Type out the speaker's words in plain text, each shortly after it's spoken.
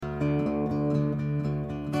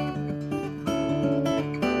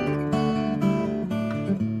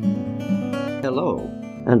Hello,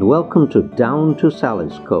 and welcome to Down to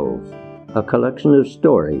Sally's Cove, a collection of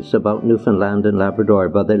stories about Newfoundland and Labrador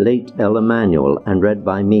by the late Ella Manuel and read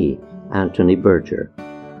by me, Anthony Berger.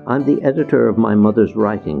 I'm the editor of my mother's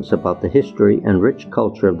writings about the history and rich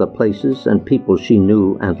culture of the places and people she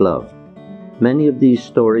knew and loved. Many of these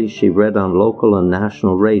stories she read on local and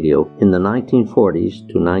national radio in the 1940s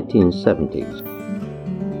to 1970s.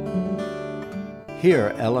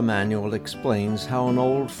 Here Ella Manuel explains how an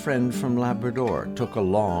old friend from Labrador took a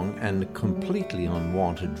long and completely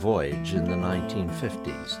unwanted voyage in the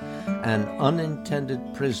 1950s, an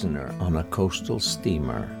unintended prisoner on a coastal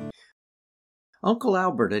steamer. Uncle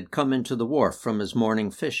Albert had come into the wharf from his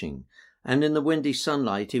morning fishing, and in the windy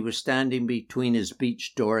sunlight he was standing between his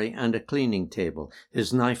beach dory and a cleaning table,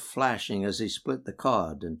 his knife flashing as he split the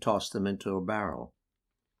cod and tossed them into a barrel.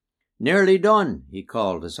 "Nearly done," he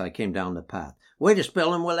called as I came down the path. "Wait a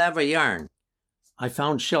spell and we'll have a yarn." I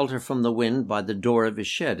found shelter from the wind by the door of his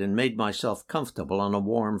shed and made myself comfortable on a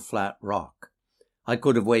warm, flat rock. I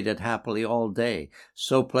could have waited happily all day,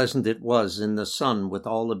 so pleasant it was in the sun with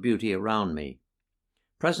all the beauty around me.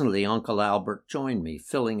 Presently Uncle Albert joined me,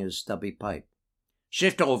 filling his stubby pipe.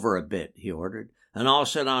 "Shift over a bit," he ordered, "and I'll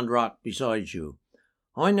sit on the rock beside you.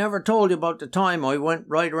 I never told you about the time I went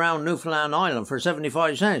right around Newfoundland Island for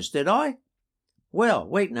 75 cents, did I? Well,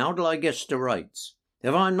 wait now till I gets to rights.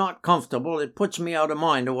 If I'm not comfortable, it puts me out of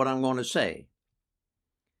mind of what I'm going to say."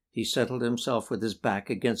 He settled himself with his back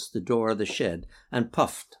against the door of the shed and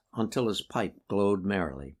puffed until his pipe glowed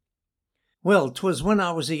merrily. "Well, 'twas when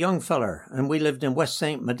I was a young feller, and we lived in West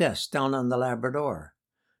St. Modeste down on the Labrador.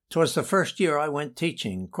 'Twas the first year I went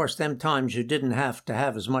teaching. Of course, them times you didn't have to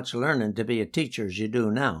have as much learning to be a teacher as you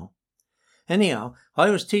do now. Anyhow, I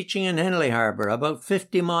was teaching in Henley Harbour, about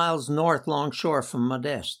 50 miles north longshore from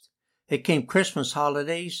Modeste. It came Christmas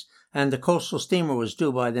holidays, and the coastal steamer was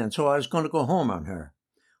due by then, so I was going to go home on her.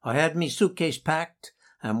 I had me suitcase packed,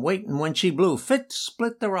 and waiting when she blew fit to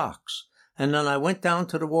split the rocks, and then I went down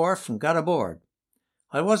to the wharf and got aboard.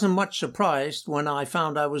 I wasn't much surprised when I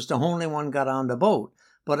found I was the only one got on the boat,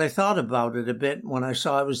 but I thought about it a bit when I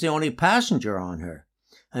saw I was the only passenger on her.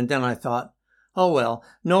 And then I thought, oh well,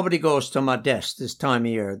 nobody goes to Modeste this time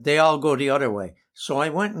of year. They all go the other way. So I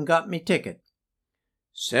went and got me ticket.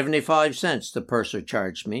 75 cents the purser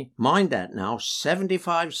charged me. Mind that now,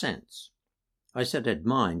 75 cents. I said I'd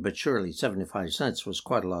mind, but surely 75 cents was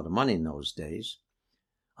quite a lot of money in those days.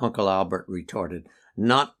 Uncle Albert retorted,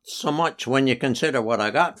 "Not so much when you consider what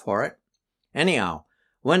I got for it. Anyhow,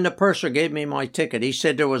 when the purser gave me my ticket, he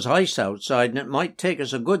said there was ice outside and it might take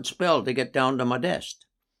us a good spell to get down to Modeste.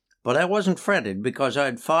 But I wasn't fretted because I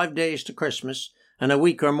had 5 days to Christmas and a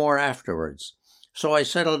week or more afterwards. So I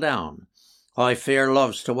settled down. I fair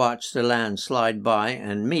loves to watch the land slide by,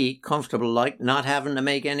 and me comfortable like, not having to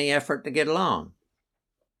make any effort to get along."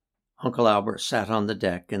 Uncle Albert sat on the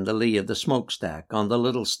deck in the lee of the smokestack on the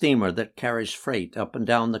little steamer that carries freight up and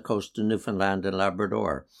down the coast of Newfoundland and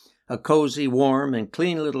Labrador, a cozy, warm, and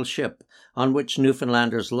clean little ship on which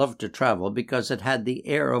Newfoundlanders loved to travel because it had the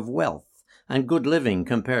air of wealth and good living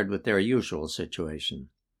compared with their usual situation.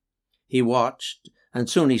 He watched, and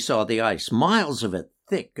soon he saw the ice, miles of it,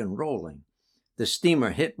 thick and rolling. The steamer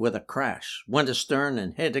hit with a crash, went astern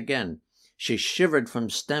and hit again. She shivered from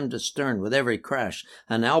stem to stern with every crash,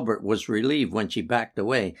 and Albert was relieved when she backed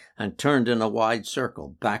away and turned in a wide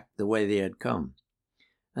circle, back the way they had come.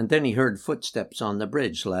 And then he heard footsteps on the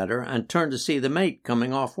bridge ladder and turned to see the mate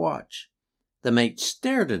coming off watch. The mate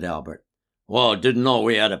stared at Albert. "Well, I didn't know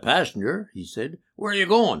we had a passenger," he said. "Where are you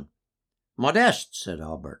going?" "Modeste," said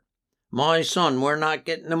Albert. "My son, we're not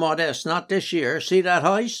getting to Modeste, not this year. See that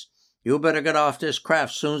ice? You better get off this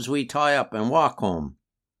craft soon as we tie up and walk home."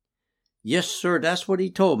 "Yes, sir, that's what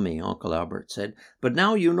he told me," Uncle Albert said. "But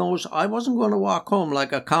now you knows I wasn't going to walk home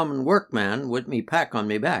like a common workman with me pack on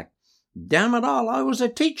me back. Damn it all, I was a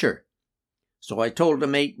teacher. So I told the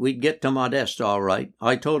mate we'd get to Modeste all right.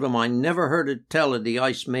 I told him I never heard it tell of the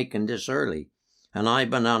ice making this early, and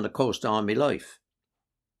I've been on the coast all me life.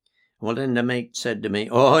 Well, then the mate said to me,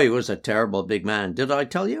 oh, he was a terrible big man. Did I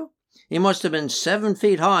tell you? He must have been 7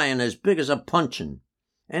 feet high and as big as a puncheon.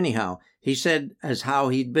 Anyhow, he said as how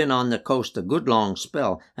he'd been on the coast a good long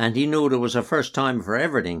spell, and he knew there was a first time for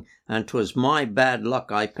everything, and 'twas my bad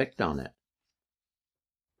luck I picked on it.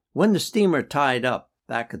 When the steamer tied up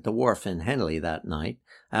back at the wharf in Henley that night,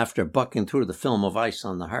 after bucking through the film of ice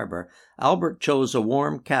on the harbour, Albert chose a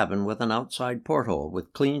warm cabin with an outside porthole,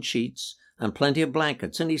 with clean sheets and plenty of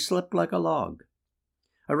blankets, and he slept like a log.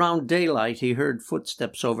 Around daylight he heard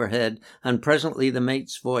footsteps overhead, and presently the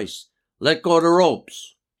mate's voice, "Let go the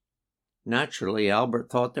ropes." Naturally, Albert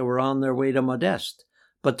thought they were on their way to Modeste,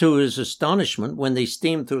 But to his astonishment, when they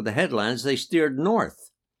steamed through the headlands, they steered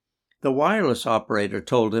north. The wireless operator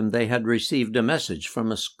told him they had received a message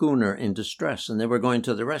from a schooner in distress, and they were going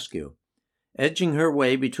to the rescue. Edging her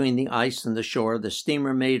way between the ice and the shore, the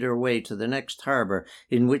steamer made her way to the next harbor,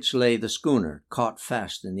 in which lay the schooner, caught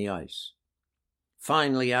fast in the ice.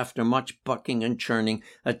 Finally, after much bucking and churning,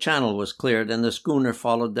 a channel was cleared, and the schooner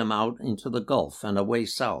followed them out into the Gulf and away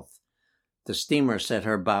south. The steamer set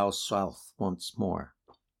her bow south once more.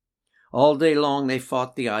 All day long they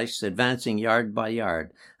fought the ice, advancing yard by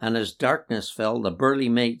yard, and as darkness fell, the burly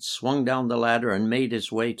mate swung down the ladder and made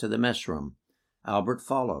his way to the mess room. Albert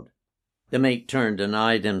followed. The mate turned and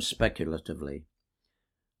eyed him speculatively.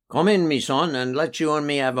 "Come in, me son, and let you and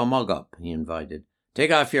me have a mug up," he invited.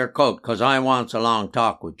 "Take off your coat, 'cause I wants a long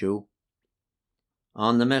talk with you."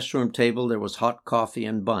 On the mess room table there was hot coffee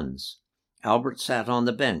and buns. Albert sat on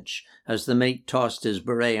the bench as the mate tossed his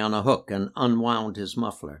beret on a hook and unwound his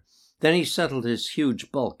muffler. Then he settled his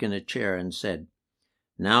huge bulk in a chair and said,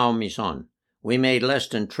 "Now, me son, we made less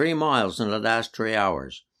than 3 miles in the last 3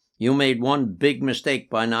 hours. You made one big mistake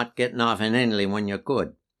by not getting off in Henley when you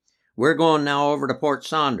could. We're going now over to Port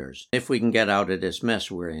Saunders, if we can get out of this mess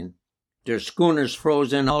we're in. There's schooners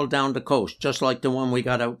froze in all down the coast, just like the one we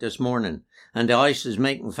got out this morning, and the ice is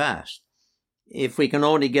making fast. If we can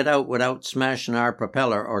only get out without smashing our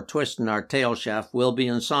propeller or twisting our tail shaft, we'll be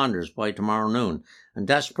in Saunders by tomorrow noon, and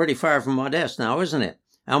that's pretty far from Modeste now, isn't it?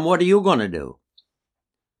 And what are you going to do?"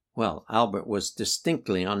 Well, Albert was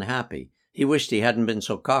distinctly unhappy. He wished he hadn't been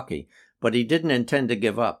so cocky, but he didn't intend to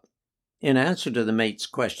give up. In answer to the mate's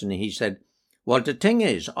question, he said, "Well, the thing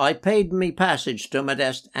is, I paid me passage to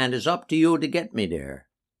Modeste, and it's up to you to get me there."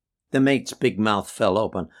 The mate's big mouth fell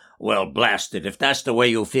open. "Well, blast it, if that's the way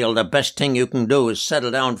you feel, the best thing you can do is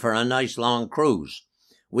settle down for a nice long cruise.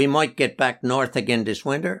 We might get back north again this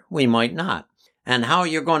winter, we might not. And how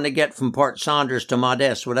you're going to get from Port Saunders to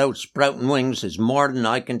Modeste without sprouting wings is more than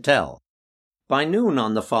I can tell." By noon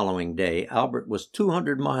on the following day, Albert was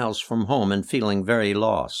 200 miles from home and feeling very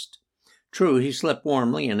lost. True, he slept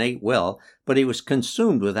warmly and ate well, but he was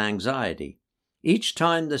consumed with anxiety. Each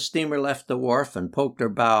time the steamer left the wharf and poked her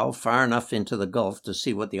bow far enough into the Gulf to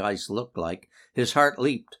see what the ice looked like, his heart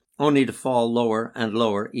leaped, only to fall lower and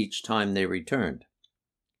lower each time they returned.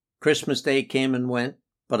 Christmas Day came and went,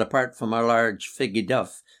 but apart from a large figgy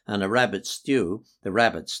duff and a rabbit stew, the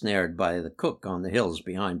rabbit snared by the cook on the hills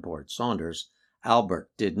behind Port Saunders, Albert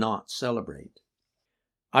did not celebrate.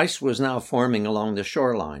 Ice was now forming along the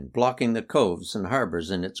shoreline, blocking the coves and harbors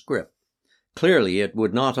in its grip. Clearly it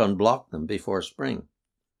would not unblock them before spring.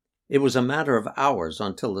 It was a matter of hours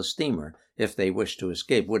until the steamer, if they wished to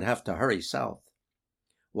escape, would have to hurry south.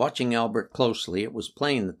 Watching Albert closely, it was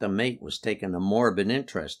plain that the mate was taking a morbid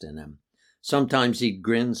interest in him. Sometimes he'd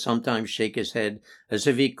grin, sometimes shake his head, as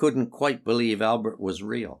if he couldn't quite believe Albert was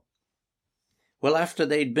real. Well, after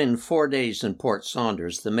they'd been 4 days in Port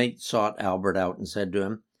Saunders, the mate sought Albert out and said to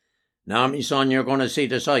him, "Now, me son, you're going to see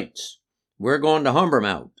the sights. We're going to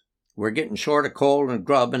Humbermouth. We're getting short of coal and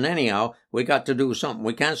grub, and anyhow, we got to do something.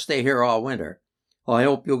 We can't stay here all winter. I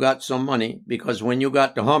hope you got some money, because when you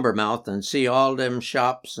got to Humbermouth and see all them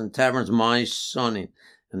shops and taverns, my son,"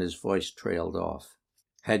 and his voice trailed off.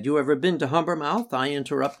 "Had you ever been to Humbermouth?" I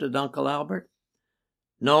interrupted Uncle Albert.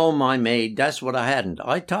 "No, my maid, that's what I hadn't.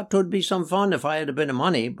 I thought 'twould be some fun if I had a bit of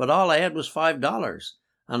money, but all I had was $5,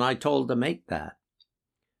 and I told the mate that."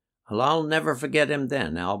 Well, I'll never forget him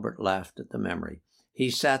then. Albert laughed at the memory.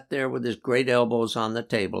 He sat there with his great elbows on the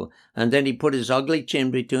table, and then he put his ugly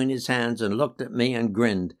chin between his hands and looked at me and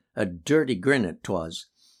grinned. A dirty grin it 'twas.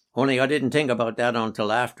 Only I didn't think about that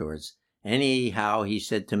until afterwards. Anyhow, he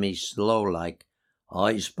said to me slow-like,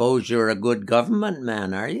 "I suppose you're a good government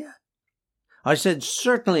man, are you?" I said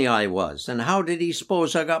certainly I was, and how did he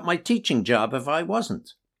suppose I got my teaching job if I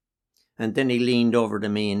wasn't? And then he leaned over to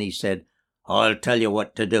me and he said, "I'll tell you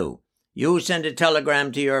what to do. You send a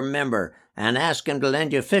telegram to your member and ask him to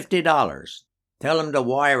lend you $50. Tell him to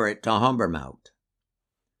wire it to Humbermouth."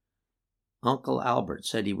 Uncle Albert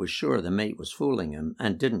said he was sure the mate was fooling him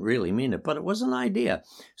and didn't really mean it, but it was an idea.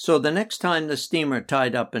 So the next time the steamer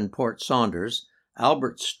tied up in Port Saunders,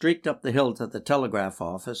 Albert streaked up the hill to the telegraph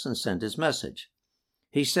office and sent his message.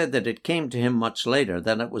 He said that it came to him much later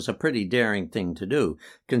that it was a pretty daring thing to do,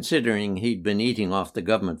 considering he'd been eating off the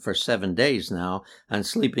government for 7 days now and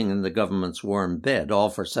sleeping in the government's warm bed, all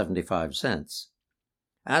for 75 cents.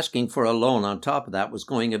 Asking for a loan on top of that was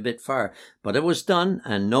going a bit far, but it was done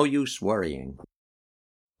and no use worrying.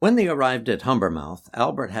 When they arrived at Humbermouth,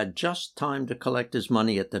 Albert had just time to collect his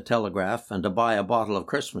money at the telegraph and to buy a bottle of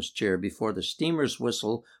Christmas cheer before the steamer's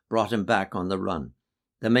whistle brought him back on the run.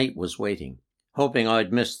 The mate was waiting. "Hoping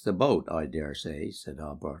I'd missed the boat, I dare say," said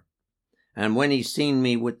Albert. "And when he seen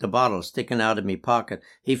me with the bottle sticking out of me pocket,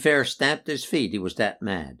 he fair stamped his feet, he was that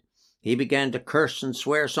mad. He began to curse and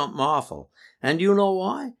swear something awful. And you know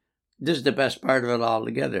why? This is the best part of it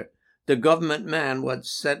altogether. The government man what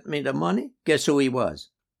sent me the money, guess who he was?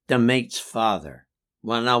 The mate's father.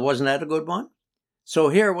 Well, now, wasn't that a good one? So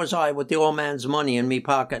here was I with the old man's money in me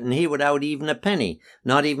pocket, and he without even a penny,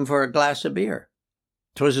 not even for a glass of beer.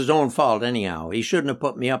 'Twas his own fault, anyhow. He shouldn't have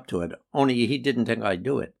put me up to it, only he didn't think I'd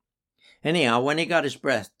do it. Anyhow, when he got his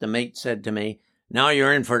breath, the mate said to me, 'Now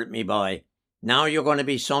you're in for it, me boy. Now you're going to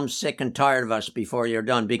be some sick and tired of us before you're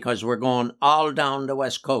done, because we're going all down the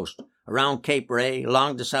west coast, around Cape Ray,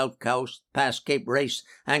 along the south coast, past Cape Race,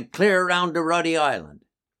 and clear around to Ruddy Island.'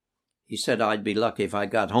 He said I'd be lucky if I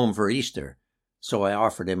got home for Easter, so I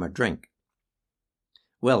offered him a drink.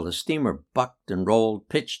 Well, the steamer bucked and rolled,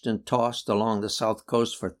 pitched and tossed along the south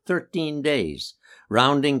coast for 13 days,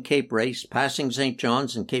 rounding Cape Race, passing St.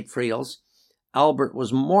 John's and Cape Friels. Albert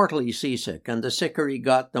was mortally seasick, and the sicker he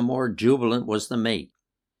got, the more jubilant was the mate.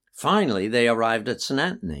 Finally, they arrived at St.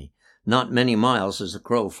 Anthony, not many miles as the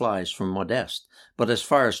crow flies from Modeste, but as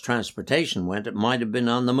far as transportation went, it might have been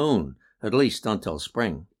on the moon, at least until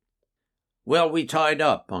spring. Well, we tied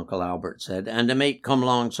up, Uncle Albert said, and the mate come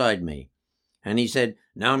alongside me. And he said,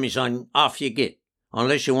 'Now, me son, off you get,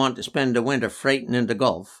 unless you want to spend the winter freighting in the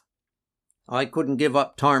Gulf.' I couldn't give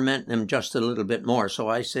up tormenting him just a little bit more, so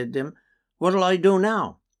I said to him, 'What'll I do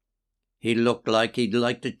now?' He looked like he'd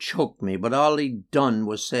like to choke me, but all he'd done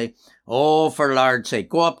was say, 'Oh, for Lord's sake,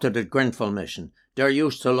 go up to the Grenfell Mission. They're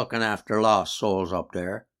used to looking after lost souls up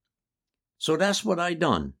there.' So that's what I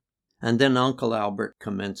done." And then Uncle Albert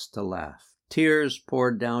commenced to laugh. Tears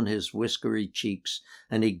poured down his whiskery cheeks,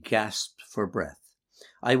 and he gasped for breath.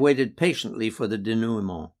 I waited patiently for the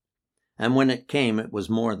denouement, and when it came, it was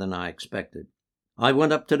more than I expected. "I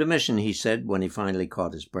went up to the mission," he said, when he finally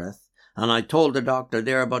caught his breath, "and I told the doctor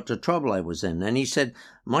there about the trouble I was in, and he said,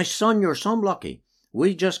 'My son, you're some lucky.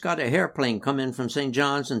 We just got a airplane come in from St.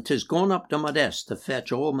 John's, and 'tis going up to Modeste to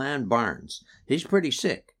fetch old man Barnes. He's pretty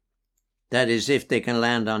sick. That is, if they can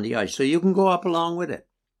land on the ice, so you can go up along with it.'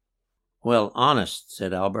 Well, honest,"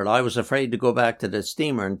 said Albert, "I was afraid to go back to the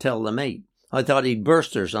steamer and tell the mate. I thought he'd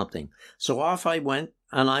burst or something. So off I went,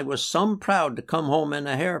 and I was some proud to come home in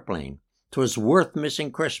a airplane. 'Twas worth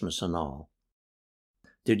missing Christmas and all."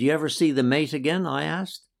 "Did you ever see the mate again?" I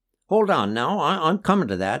asked. "Hold on now, I'm coming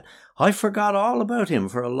to that. I forgot all about him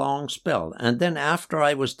for a long spell, and then after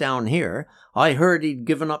I was down here, I heard he'd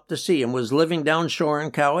given up the sea and was living down shore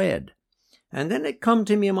in Cowhead. And then it come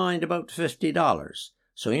to me mind about $50.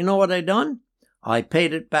 So you know what I done? I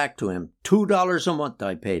paid it back to him. $2 a month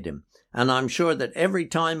I paid him. And I'm sure that every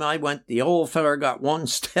time I went, the old feller got one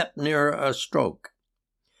step nearer a stroke.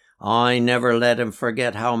 I never let him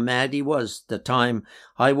forget how mad he was the time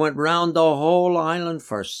I went round the whole island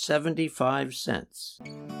for 75 cents.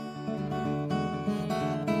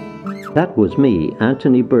 That was me,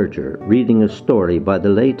 Anthony Berger, reading a story by the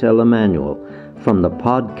late Ella Manuel from the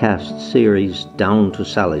podcast series Down to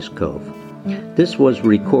Sally's Cove. This was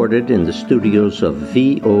recorded in the studios of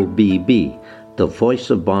VOBB, the Voice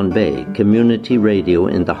of Bombay community radio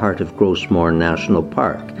in the heart of Grossmore National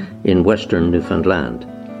Park in western Newfoundland.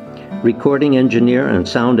 Recording engineer and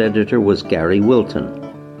sound editor was Gary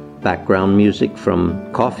Wilton. Background music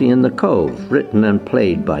from Coffee in the Cove, written and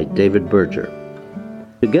played by David Berger.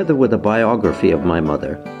 Together with a biography of my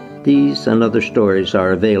mother, these and other stories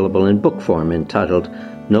are available in book form entitled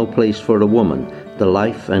No Place for a Woman, The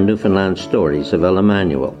Life and Newfoundland Stories of Ella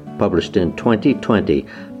Manuel, published in 2020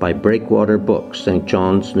 by Breakwater Books, St.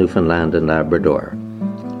 John's, Newfoundland and Labrador.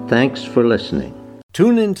 Thanks for listening.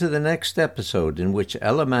 Tune in to the next episode, in which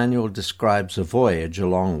Ella Manuel describes a voyage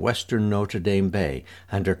along western Notre Dame Bay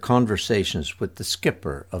and her conversations with the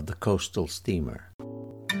skipper of the coastal steamer.